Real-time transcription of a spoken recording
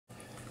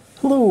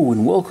Hello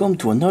and welcome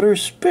to another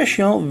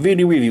special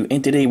video review,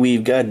 and today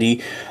we've got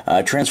the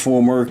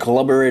Transformer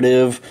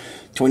Collaborative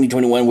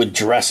 2021 with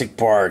Jurassic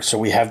Park. So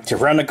we have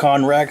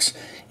Tyrannocon Rex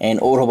and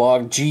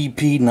Autobot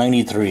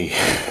JP93.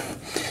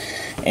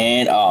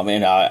 And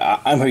man,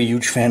 I'm a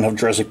huge fan of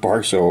Jurassic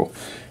Park, so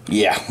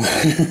yeah.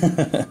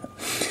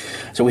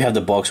 So we have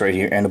the box right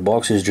here, and the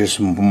box is just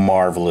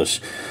marvelous.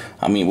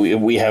 I mean,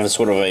 we have a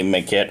sort of a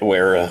maquette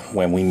where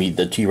when we meet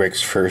the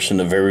T-Rex first in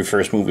the very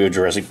first movie of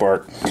Jurassic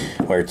Park,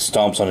 where it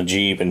stomps on a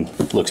Jeep and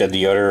looks at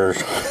the other.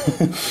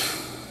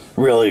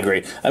 Really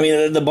great. I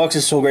mean, the box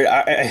is so great.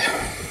 I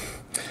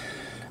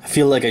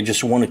feel like I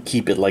just want to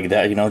keep it like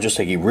that, you know, just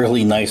like a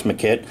really nice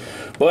maquette.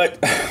 But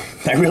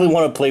I really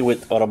want to play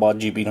with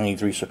Autobot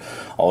JP93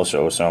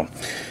 also, so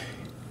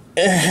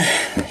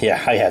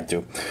yeah, I had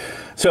to.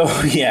 So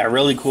yeah,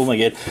 really cool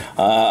maquette.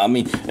 I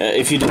mean,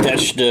 if you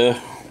detach the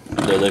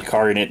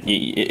car in it,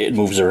 it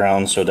moves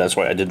around, so that's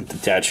why I didn't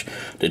detach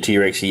the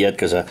T-Rex yet,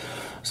 because I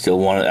still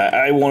wanted,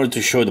 I wanted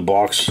to show the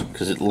box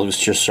because it looks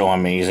just so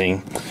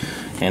amazing.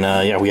 And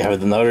yeah, we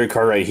have another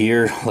car right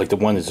here, like the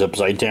one that's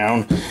upside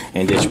down,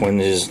 and this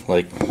one is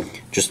like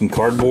just in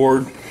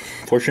cardboard.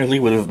 Fortunately,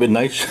 would have been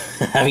nice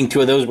having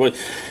two of those, but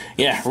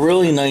yeah,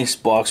 really nice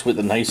box with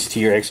a nice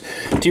T-Rex.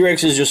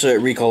 T-Rex is just a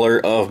recolor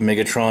of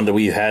Megatron that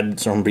we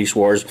had from Beast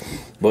Wars,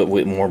 but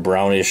with more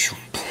brownish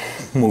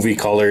movie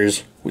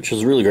colors, which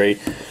is really great.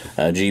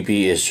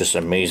 GP is just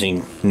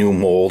amazing. New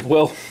mold,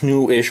 well,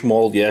 new-ish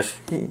mold, yes.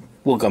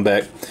 We'll come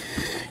back.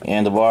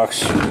 And the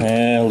box,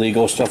 and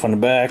Lego stuff on the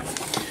back.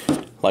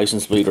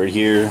 License plate right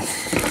here.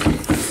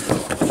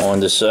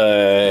 On the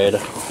side.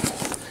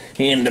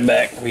 In the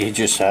back, we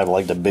just have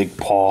like the big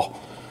paw.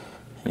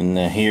 And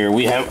here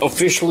we have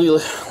officially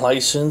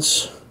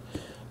licensed.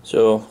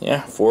 So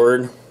yeah,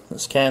 forward,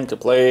 scan to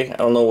play. I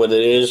don't know what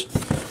it is.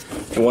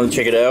 If you want to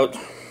check it out,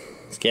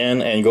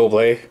 scan and go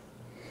play.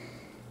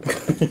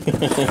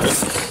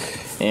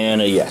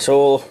 And yeah,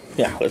 so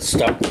yeah, let's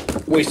stop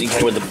wasting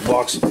time with the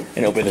box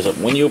and open this up.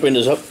 When you open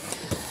this up,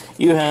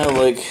 you have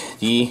like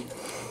the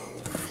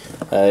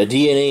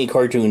DNA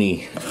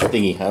cartoony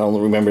thingy. I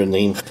don't remember the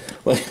name,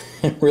 but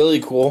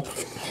really cool.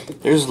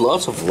 There's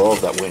lots of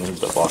love that went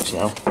into the box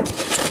now.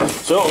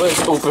 So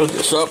let's open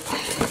this up,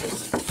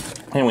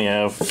 and we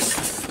have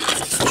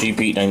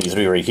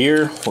JP93 right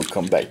here. We'll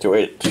come back to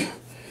it.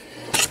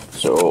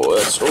 So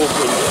let's open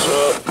this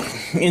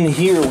up. In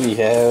here we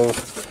have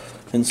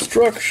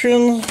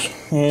instructions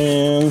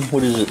and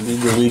what is it?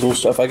 The legal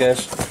stuff, I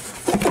guess.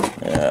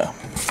 Yeah,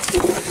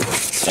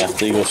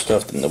 legal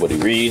stuff that nobody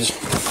reads.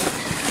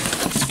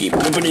 Let's keep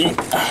opening.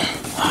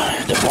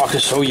 The box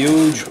is so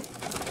huge.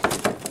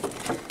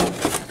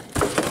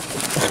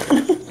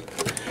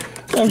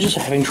 I'm just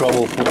having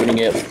trouble opening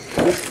it.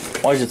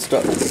 Why is it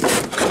stuck?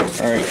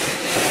 Alright.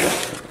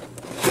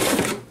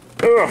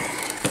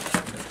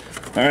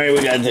 Alright,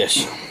 we got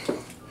this.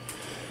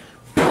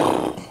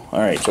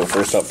 Alright, so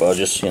first up,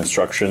 just the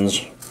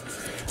instructions.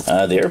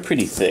 They are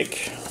pretty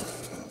thick.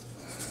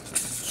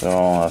 So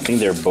I think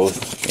they're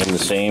both in the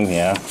same,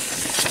 yeah.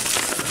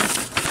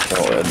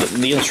 So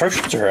the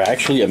instructions are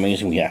actually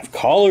amazing. We have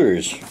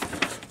colors.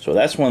 So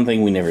that's one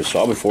thing we never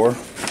saw before.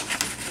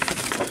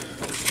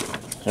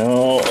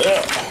 So,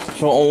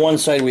 so on one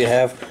side we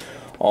have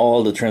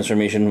all the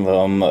transformation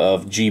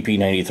of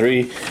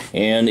JP93,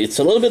 and it's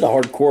a little bit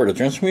hardcore. The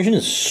transformation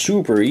is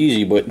super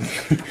easy, but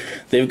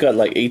they've got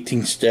like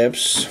 18 steps,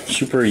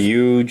 super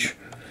huge,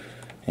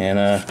 and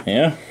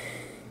yeah,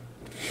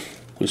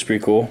 looks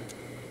pretty cool.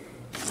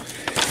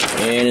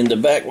 And in the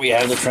back we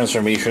have the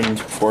transformation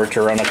for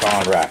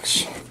Tyrannocon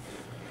Rex.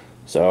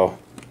 So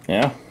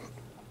yeah.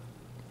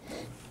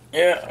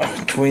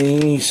 Yeah,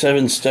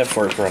 27 step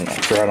for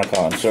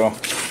Tyrannocon, so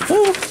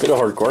a bit of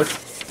hardcore.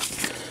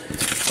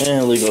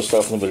 And legal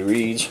stuff nobody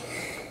reads.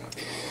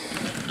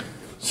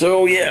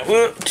 So yeah,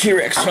 well,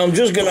 T-Rex, I'm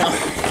just gonna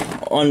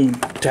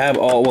untab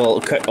all, well,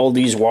 cut all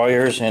these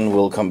wires, and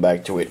we'll come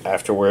back to it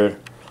afterward.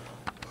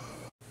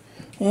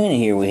 And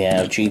here we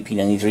have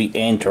JP93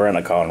 and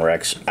Tyrannocon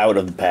Rex out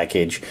of the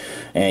package,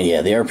 and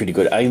yeah, they are pretty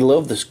good. I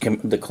love this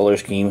the color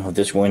scheme of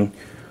this one.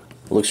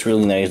 Looks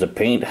really nice. The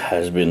paint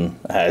has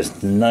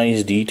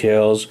nice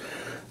details.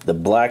 The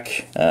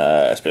black,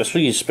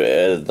 especially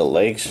the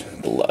legs,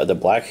 the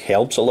black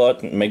helps a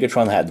lot.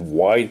 Megatron had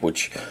white,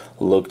 which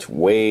looked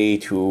way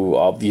too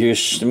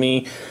obvious to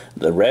me.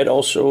 The red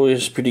also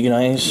is pretty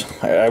nice.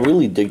 I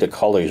really dig the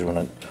colors when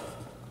it.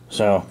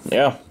 So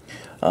yeah,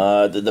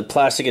 the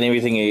plastic and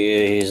everything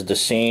is the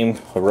same,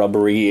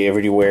 rubbery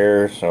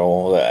everywhere.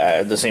 So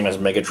the same as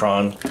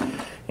Megatron.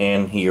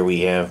 And here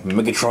we have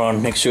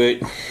Megatron next to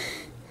it.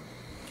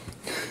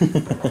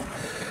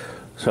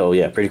 So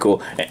yeah, pretty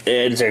cool.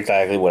 It's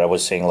exactly what I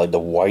was saying, like the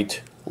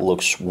white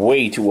looks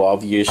way too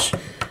obvious.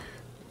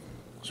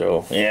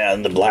 So yeah,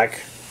 and the black,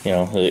 you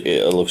know,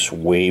 it looks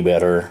way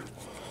better.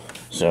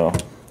 So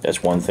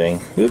that's one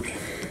thing. Oops.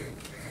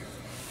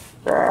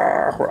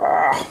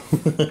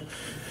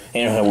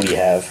 And we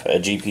have a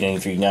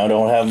JP93. Now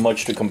don't have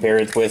much to compare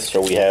it with,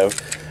 so we have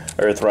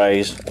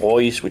Earthrise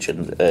Boys, which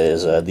is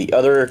the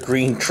other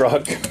green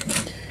truck.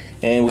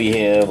 And we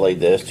have like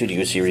the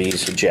Studio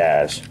Series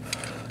Jazz.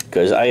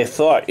 Because I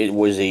thought it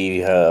was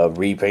a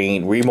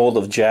remold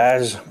of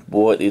Jazz,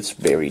 but it's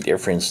very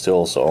different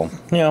still, so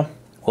yeah,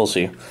 we'll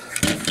see.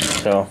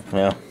 So,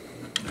 yeah.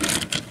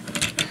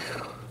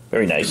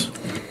 Very nice.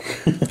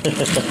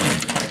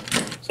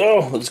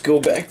 So, let's go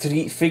back to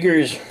the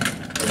figures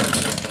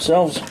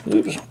themselves.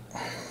 Oops.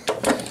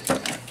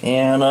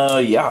 And,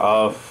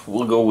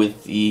 we'll go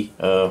with the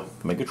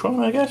Megatron,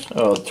 I guess?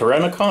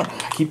 Tyrannocon?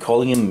 I keep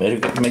calling him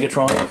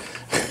Megatron.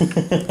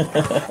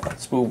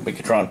 Let's move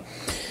Megatron.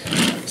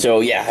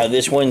 So yeah,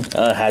 this one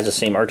has the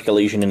same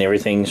articulation and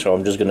everything, so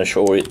I'm just going to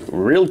show it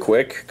real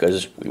quick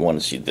because we want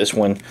to see this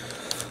one.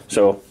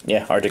 So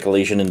yeah,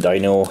 articulation and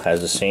dyno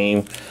has the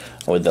same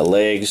with the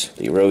legs,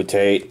 they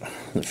rotate,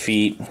 the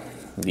feet,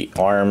 the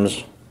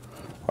arms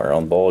are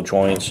on ball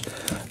joints,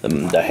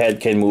 the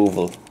head can move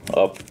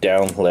up,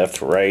 down,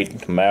 left,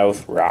 right,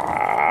 mouth,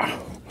 rah.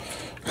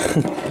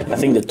 I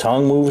think the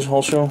tongue moves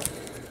also.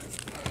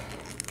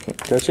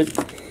 Does it?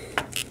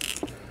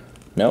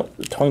 No,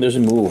 the tongue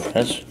doesn't move.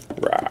 That's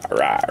rah,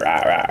 rah,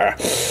 rah, rah.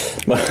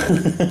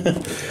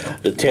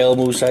 The tail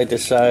moves side to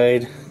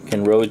side,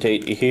 can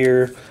rotate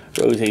here,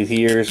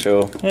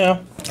 so yeah.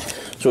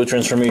 So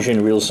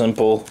transformation, real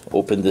simple.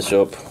 Open this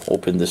up,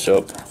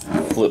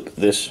 flip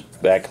this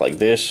back like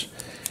this,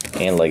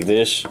 and like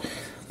this.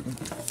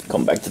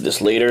 Come back to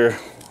this later.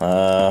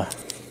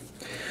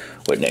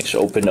 What next?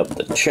 Open up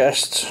the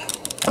chest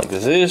like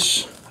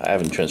this. I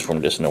haven't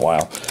transformed this in a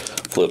while.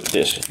 Flip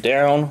this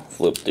down,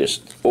 flip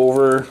this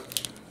over,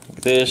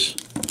 like this,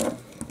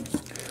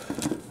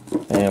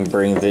 and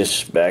bring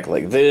this back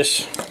like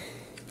this.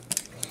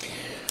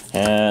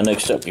 And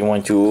next up, you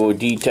want to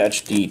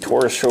detach the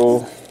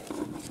torso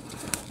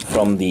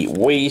from the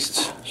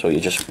waist. So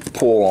you just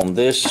pull on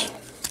this,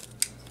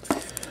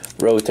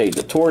 rotate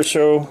the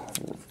torso,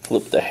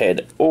 flip the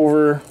head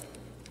over,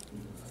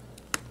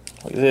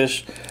 like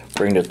this,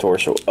 bring the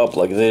torso up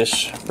like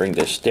this, bring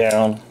this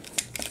down.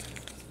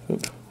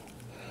 Oops.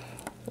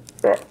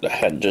 Oh, the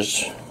head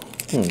just,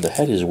 the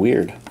head is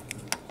weird.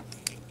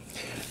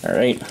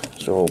 Alright,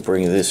 so we'll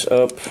bring this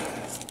up,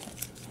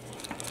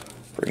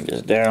 bring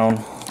this down.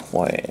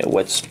 Why,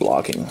 what's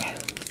blocking?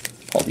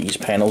 All these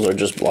panels are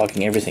just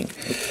blocking everything.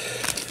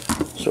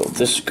 So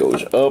this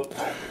goes up,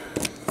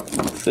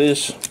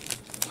 this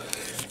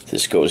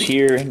goes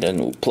here, and then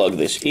we'll plug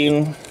this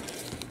in.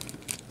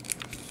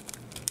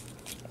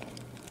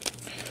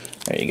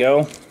 There you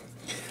go.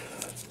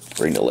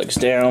 Bring the legs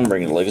down,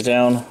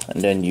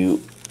 and then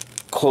you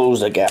close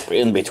the gap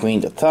in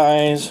between the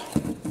thighs,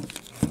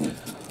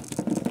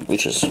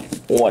 which is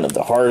one of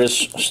the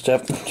hardest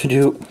steps to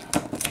do.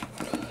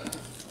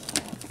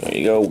 There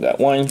you go, we got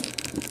one.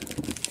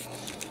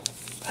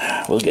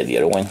 We'll get the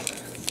other one.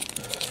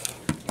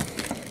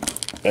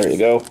 There you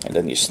go, and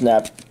then you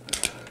snap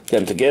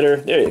them together.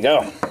 There you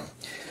go.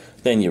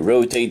 Then you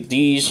rotate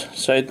these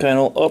side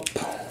panel up,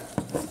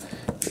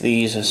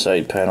 these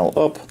side panel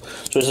up.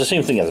 So it's the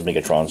same thing as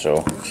Megatron,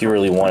 so if you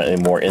really want a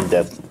more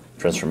in-depth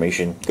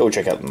transformation, go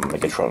check out the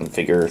Megatron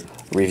figure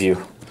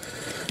review.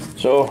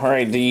 So,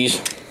 alright, these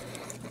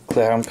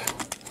clamp,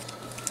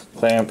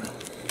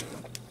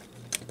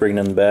 bring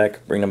them back.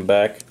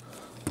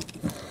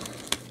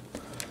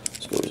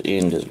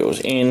 This goes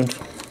in,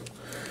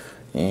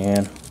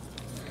 and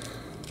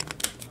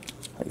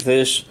like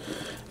this,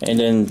 and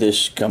then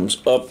this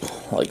comes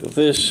up like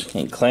this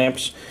and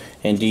clamps,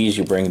 and these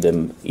you bring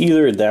them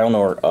either down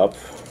or up.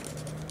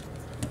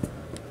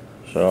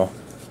 So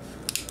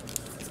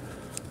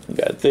you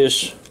got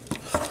this,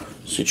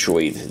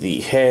 situate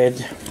the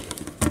head,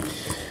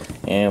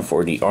 and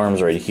for the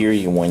arms right here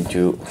you want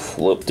to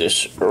flip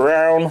this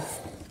around,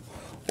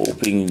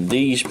 opening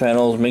these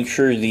panels, make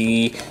sure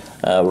the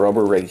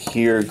rubber right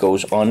here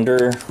goes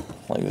under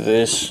like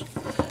this.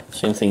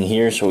 Same thing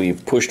here, so you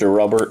push the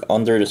rubber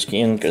under the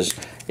skin because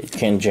it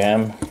can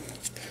jam.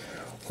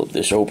 Flip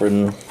this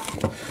open,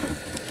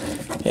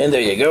 and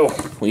there you go.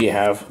 We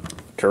have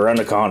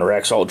Tyrannocon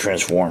Rexall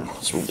transform.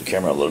 Let's move the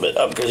camera a little bit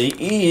up because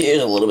he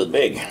is a little bit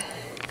big.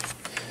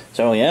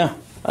 So yeah,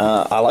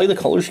 I like the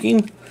color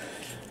scheme.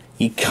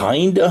 He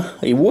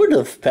would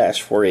have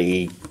passed for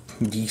a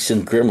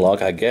decent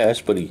Grimlock, I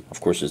guess, but he,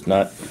 of course, is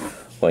not.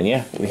 But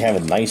yeah, we have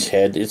a nice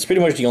head. It's pretty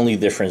much the only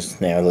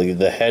difference now. Like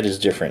the head is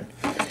different,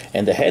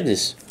 and the head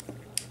is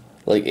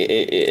like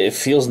it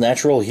feels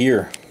natural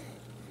here.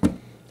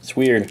 It's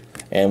weird,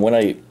 and when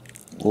I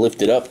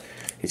lift it up,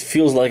 it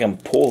feels like I'm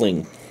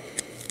pulling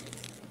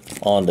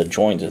on the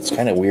joint. It's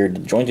kind of weird. The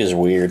joint is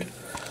weird.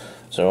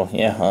 So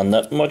yeah,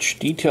 not much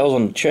details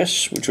on the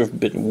chest, which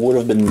would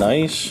have been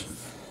nice.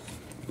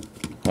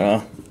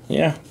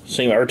 Yeah,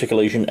 same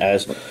articulation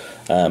as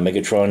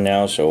Megatron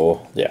now.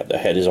 So yeah, the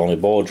head is only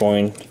ball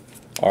joint.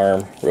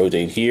 Arm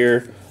rotate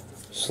here,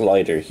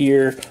 slider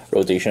here,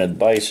 rotation at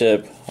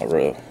bicep,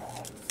 or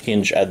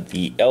hinge at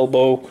the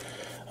elbow.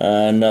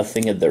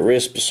 Nothing at the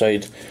wrist.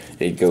 Besides,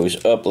 it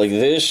goes up like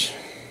this.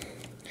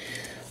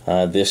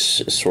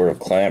 This sort of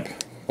clamp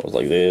goes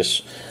like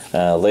this.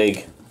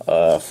 Leg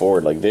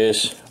forward like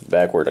this,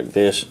 backward like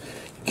this.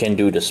 You can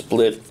do the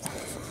split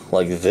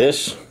like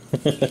this.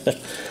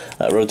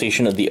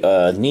 Rotation of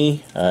the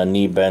knee.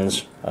 Knee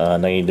bends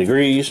 90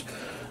 degrees.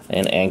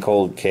 And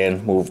ankle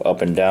can move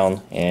up and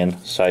down and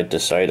side to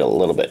side a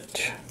little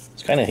bit.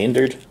 It's kind of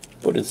hindered,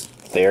 but it's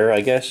there,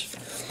 I guess.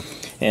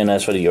 And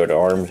as for the other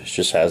arm, it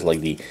just has like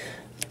the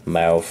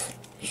mouth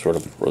sort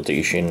of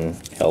rotation,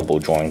 elbow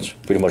joints,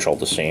 pretty much all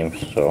the same.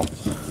 So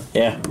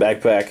yeah,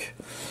 backpack,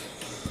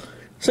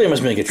 same as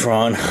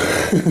Megatron.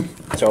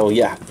 So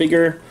yeah,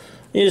 figure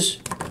is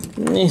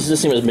the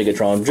same as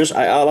Megatron. Just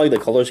I like the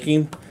color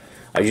scheme.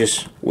 I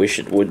just wish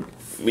it would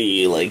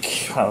be like,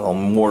 I don't know,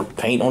 more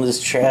paint on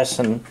his chest,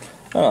 and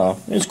I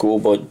don't know, it's cool,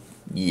 but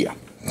yeah.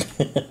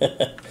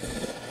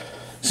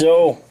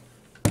 So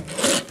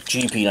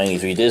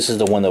JP93, this is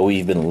the one that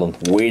we've been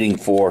waiting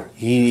for.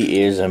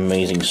 He is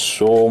amazing.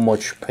 So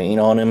much paint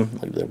on him,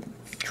 like the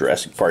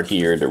Jurassic part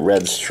here, the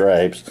red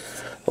stripes,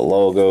 the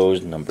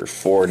logos, number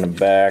 4 in the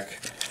back.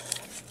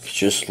 It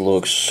just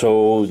looks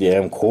so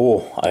damn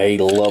cool. I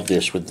love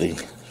this with the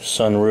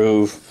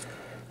sunroof,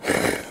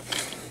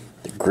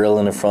 the grill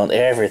in the front.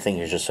 Everything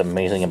is just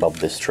amazing about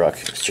this truck.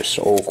 It's just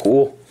so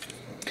cool.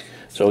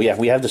 So yeah,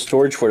 we have the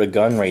storage for the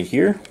gun right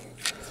here.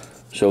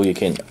 So you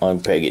can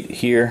unpeg it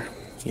here.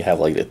 You have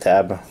like the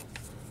tab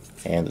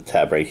and the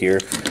tab right here.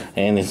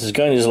 And this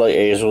gun is like,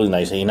 it's really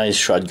nice. A nice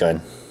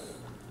shotgun.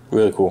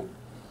 Really cool.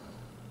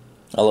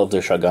 I love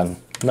their shotgun.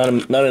 Not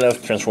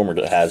enough Transformer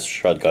that has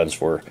shotguns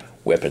for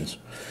weapons.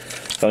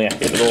 So yeah,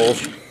 it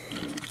rolls.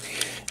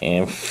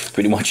 And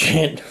pretty much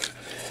it.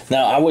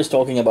 Now I was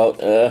talking about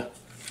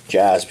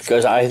Jazz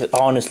because I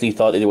honestly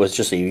thought it was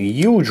just a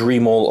huge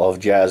remold of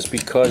Jazz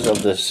because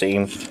of the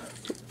same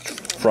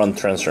front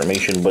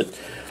transformation, but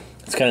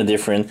it's kind of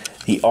different.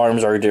 The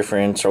arms are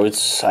different, so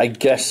I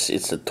guess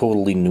it's a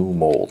totally new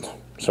mold.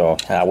 So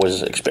I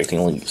was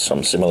expecting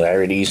some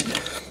similarities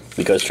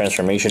because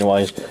transformation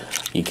wise,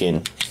 you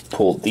can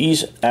pull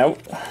these out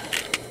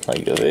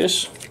like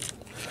this,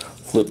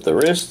 flip the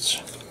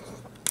wrists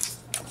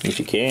if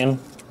you can.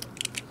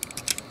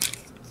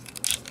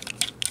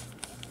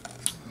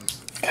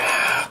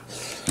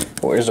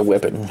 Where's the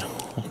weapon?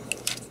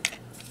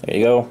 There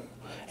you go.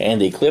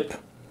 And a clip.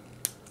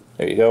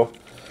 There you go.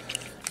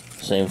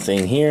 Same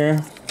thing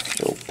here.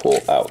 So pull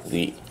out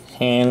the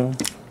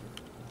hand.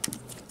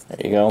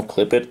 There you go.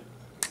 Clip it.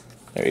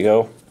 There you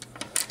go.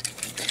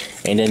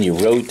 And then you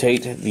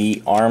rotate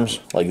the arms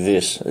like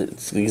this.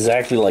 It's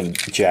exactly like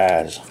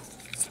Jazz.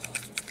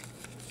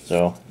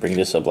 So bring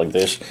this up like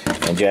this.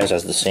 And Jazz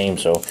has the same,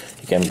 so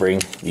you can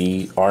bring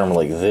the arm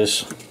like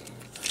this.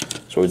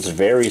 So it's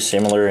very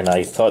similar, and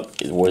I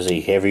thought it was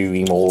a heavy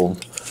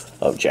remold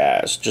of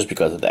Jazz just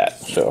because of that.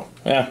 So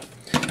yeah.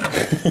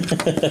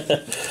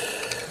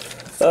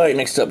 Alright,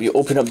 next up, you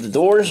open up the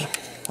doors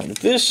like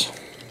this.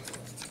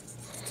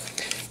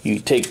 You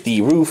take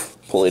the roof,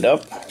 pull it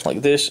up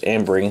like this,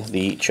 and bring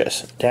the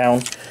chest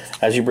down.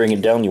 As you bring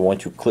it down, you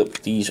want to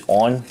clip these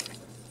on.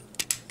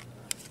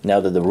 Now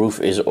that the roof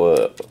is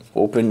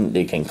open,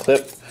 they can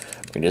clip.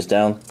 Bring this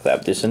down,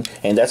 clap this in.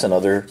 And that's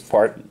another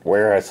part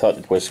where I thought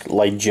it was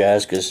like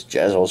Jazz, because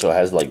Jazz also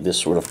has like this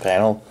sort of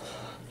panel.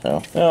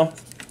 So, yeah.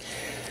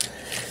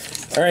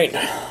 Alright,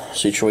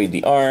 situate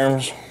the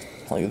arms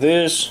like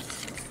this.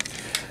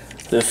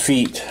 The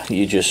feet,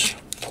 you just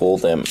pull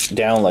them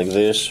down like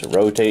this,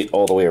 rotate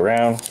all the way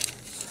around.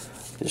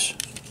 This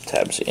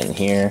tabs in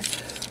here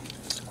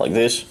like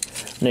this.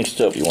 Next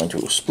up, you want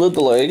to split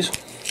the legs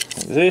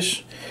like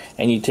this,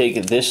 and you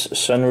take this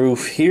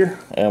sunroof here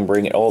and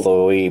bring it all the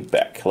way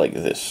back like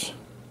this.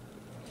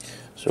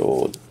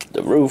 So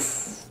the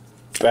roof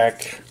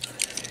back,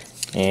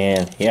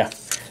 and yeah.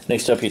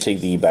 Next up, you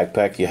take the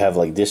backpack. You have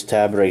like this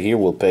tab right here.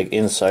 We'll peg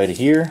inside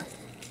here.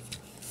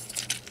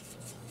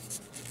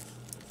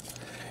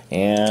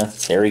 And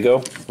there we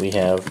go. We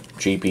have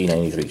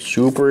JP93.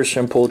 Super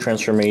simple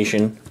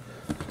transformation.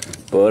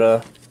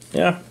 But,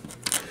 yeah.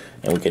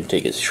 And we can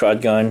take his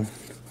shotgun,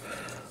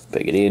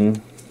 peg it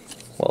in,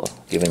 well,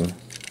 given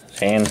his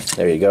hand.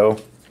 There you go.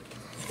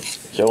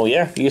 So,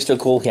 yeah, he's still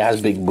cool. He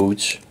has big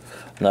boots.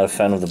 I'm not a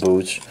fan of the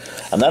boots.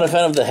 I'm not a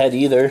fan of the head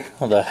either.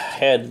 The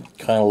head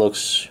kind of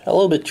looks a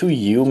little bit too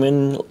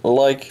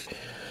human-like.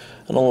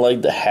 I don't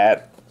like the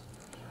hat.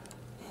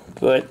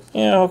 But,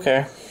 yeah,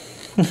 okay.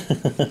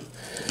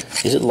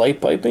 Is it light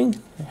piping?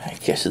 I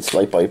guess it's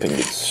light piping.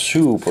 It's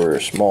super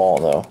small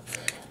though.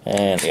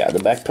 And yeah, the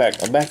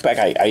backpack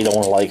I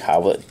don't like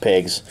how it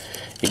pegs.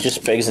 It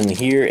just pegs in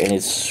here and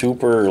it's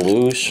super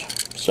loose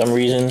for some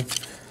reason.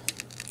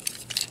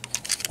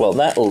 Well,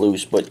 not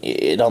loose, but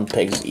it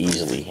unpegs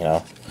easily, you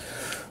know.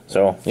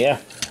 So yeah,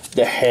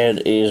 the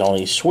head is on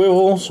a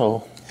swivel,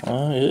 so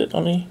is it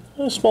on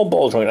a small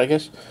ball joint, I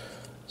guess.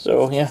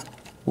 So yeah,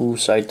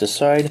 move side to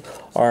side.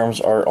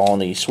 Arms are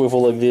on a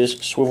swivel like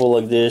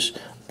this,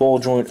 ball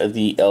joint at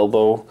the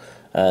elbow.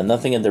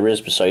 Nothing at the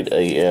wrist beside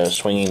a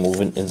swinging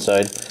movement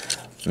inside.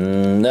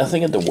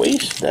 Nothing at the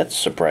waist. That's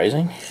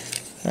surprising.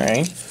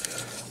 Alright.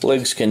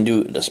 Legs can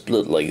do the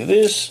split like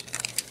this.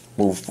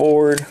 Move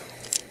forward,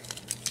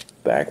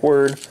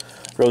 backward.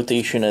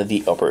 Rotation of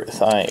the upper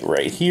thigh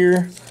right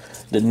here.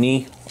 The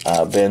knee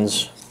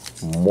bends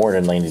more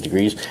than 90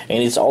 degrees,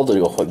 and it's all the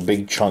like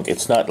big chunk.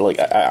 It's not like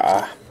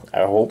I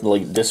hope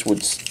like this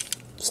would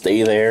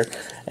stay there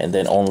and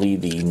then only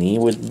the knee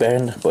would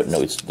bend, but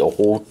no, it's the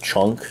whole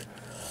chunk.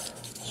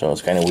 So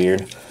it's kind of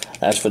weird.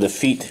 As for the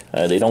feet,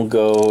 they don't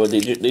go, they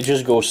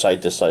just go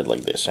side to side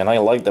like this. And I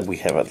like that we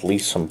have at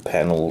least some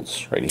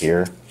panels right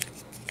here.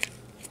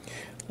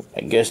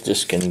 I guess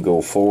this can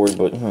go forward,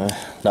 but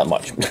not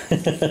much.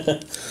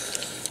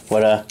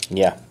 But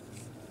yeah,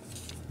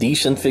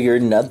 decent figure,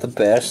 not the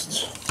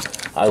best.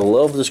 I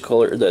love this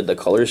color, the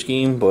color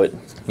scheme, but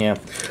yeah,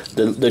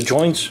 the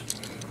joints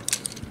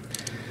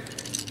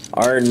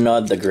are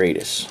not the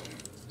greatest.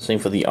 Same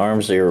for the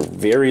arms, they are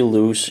very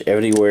loose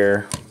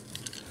everywhere,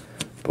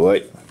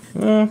 but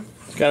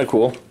it's kind of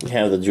cool. We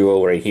have the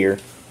duo right here.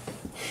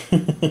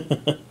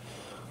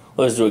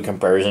 Let's do a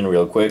comparison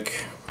real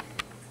quick.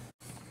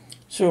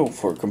 So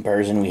for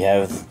comparison, we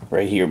have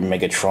right here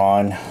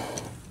Megatron.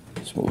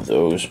 Let's move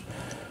those.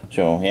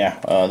 So yeah,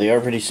 they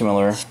are pretty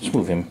similar. Let's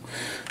move him.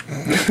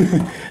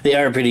 They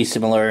are pretty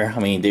similar. I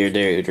mean,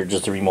 they're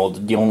just a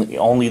remold. The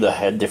only the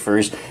head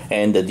differs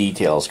and the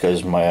details,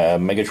 because my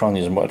Megatron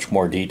is much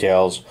more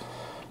details.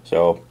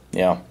 So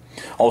yeah.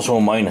 Also,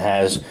 mine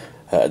has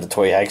the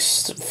Toy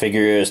Hacks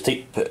figure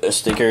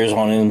stickers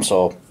on him,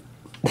 so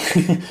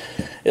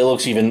it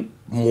looks even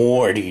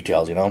more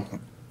detailed, you know.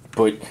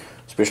 But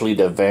especially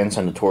the vents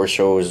and the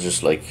torso is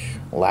just like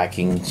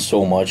lacking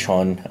so much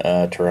on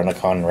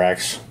Tyrannocon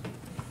Rex.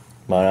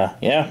 But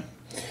yeah,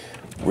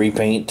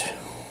 repaints.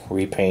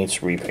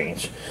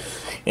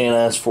 And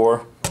as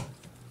for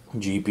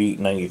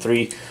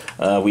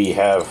JP93, we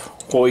have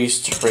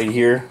Hoist right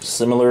here,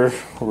 similar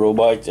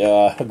robot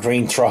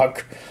green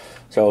truck.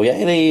 So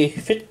yeah, they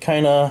fit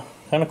kind of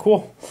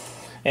cool.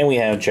 And we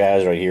have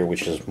Jazz right here,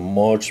 which is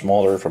much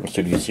smaller from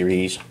Studio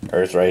Series,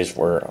 Earthrise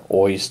for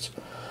Hoist.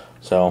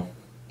 So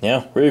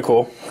yeah, really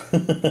cool.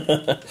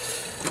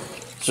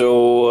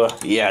 So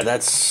yeah,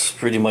 that's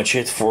pretty much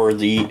it for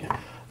the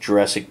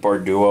Jurassic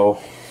Park duo.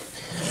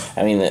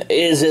 I mean,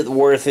 is it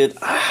worth it?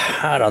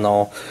 I don't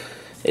know.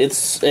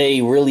 It's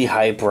a really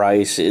high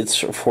price. It's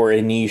for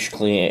a niche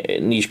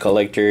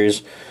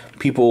collectors.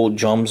 People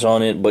jumps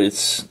on it, but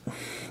it's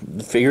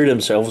the figure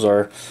themselves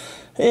are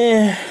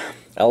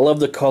I love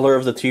the color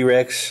of the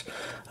T-Rex.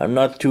 I'm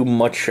not too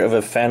much of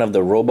a fan of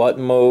the robot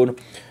mode.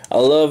 I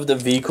love the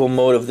vehicle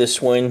mode of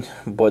this one,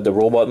 but the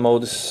robot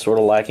mode is sort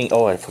of lacking.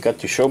 Oh, I forgot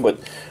to show, but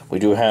we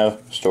do have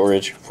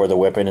storage for the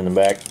weapon in the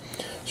back.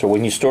 So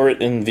when you store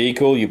it in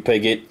vehicle, you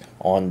peg it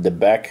on the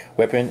back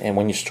weapon, and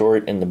when you store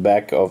it in the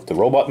back of the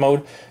robot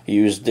mode,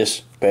 you use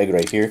this peg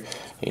right here,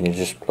 and you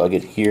just plug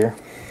it here.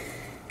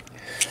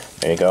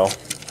 There you go.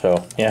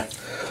 So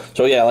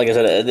yeah, like I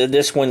said,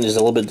 this one is a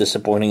little bit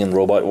disappointing in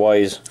robot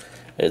wise.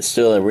 It's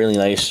still a really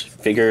nice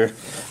figure,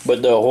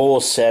 but the whole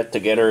set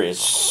together is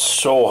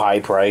so high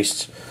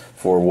priced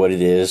for what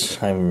it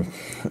is. I'm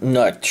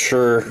not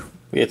sure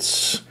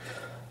it's,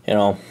 you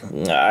know,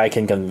 I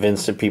can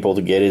convince the people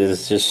to get it.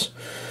 It's just,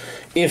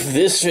 if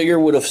this figure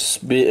would have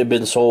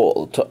been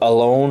sold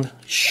alone,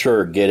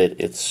 sure, get it.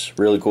 It's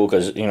really cool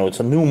because, you know,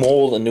 it's a new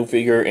mold, a new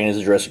figure, and it's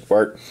a Jurassic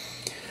Park.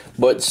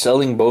 But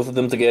selling both of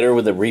them together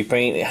with the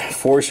repaint,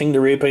 forcing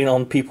the repaint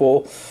on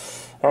people,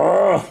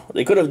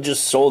 they could have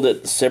just sold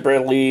it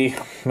separately,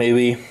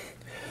 maybe.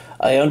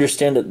 I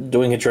understand that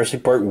doing a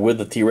Jurassic Park with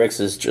the T-Rex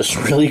is just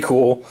really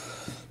cool,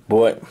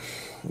 but,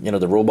 you know,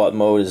 the robot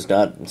mode is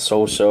not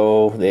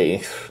so-so.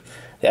 They've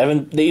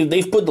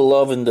put the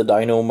love in the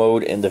dino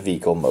mode and the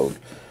vehicle mode.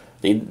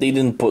 They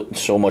didn't put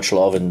so much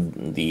love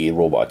in the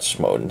robots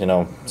mode. You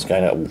know, it's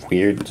kind of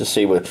weird to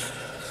say, but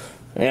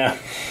yeah,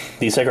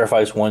 they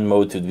sacrificed one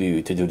mode to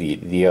do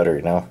the other.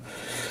 You know,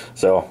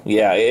 so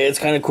yeah, it's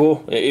kind of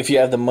cool. If you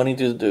have the money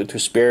to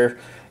spare,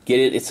 get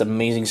it. It's an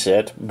amazing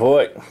set,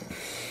 but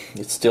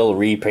it's still a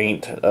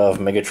repaint of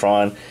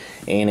Megatron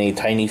and a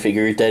tiny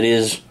figure that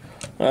is,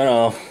 I don't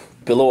know,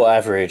 below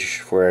average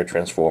for a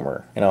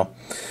Transformer. You know,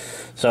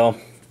 so.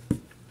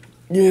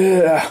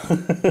 Yeah,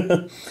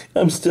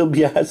 I'm still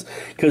biased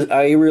because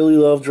I really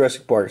love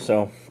Jurassic Park.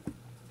 So,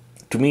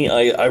 to me,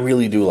 I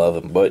really do love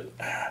them. But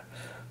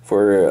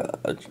for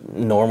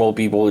normal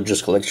people who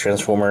just collect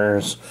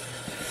Transformers,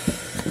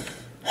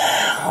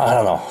 I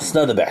don't know. It's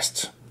not the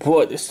best,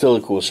 but it's still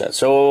a cool set.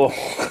 So,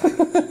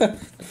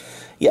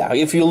 yeah,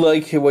 if you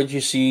like what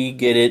you see,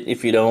 get it.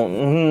 If you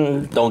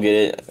don't get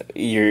it.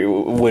 You're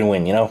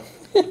win-win, you know?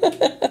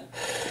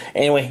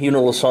 Anyway, you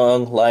know the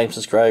song, like,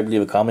 subscribe,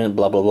 leave a comment,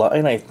 blah, blah, blah.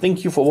 And I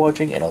thank you for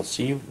watching, and I'll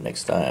see you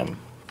next time.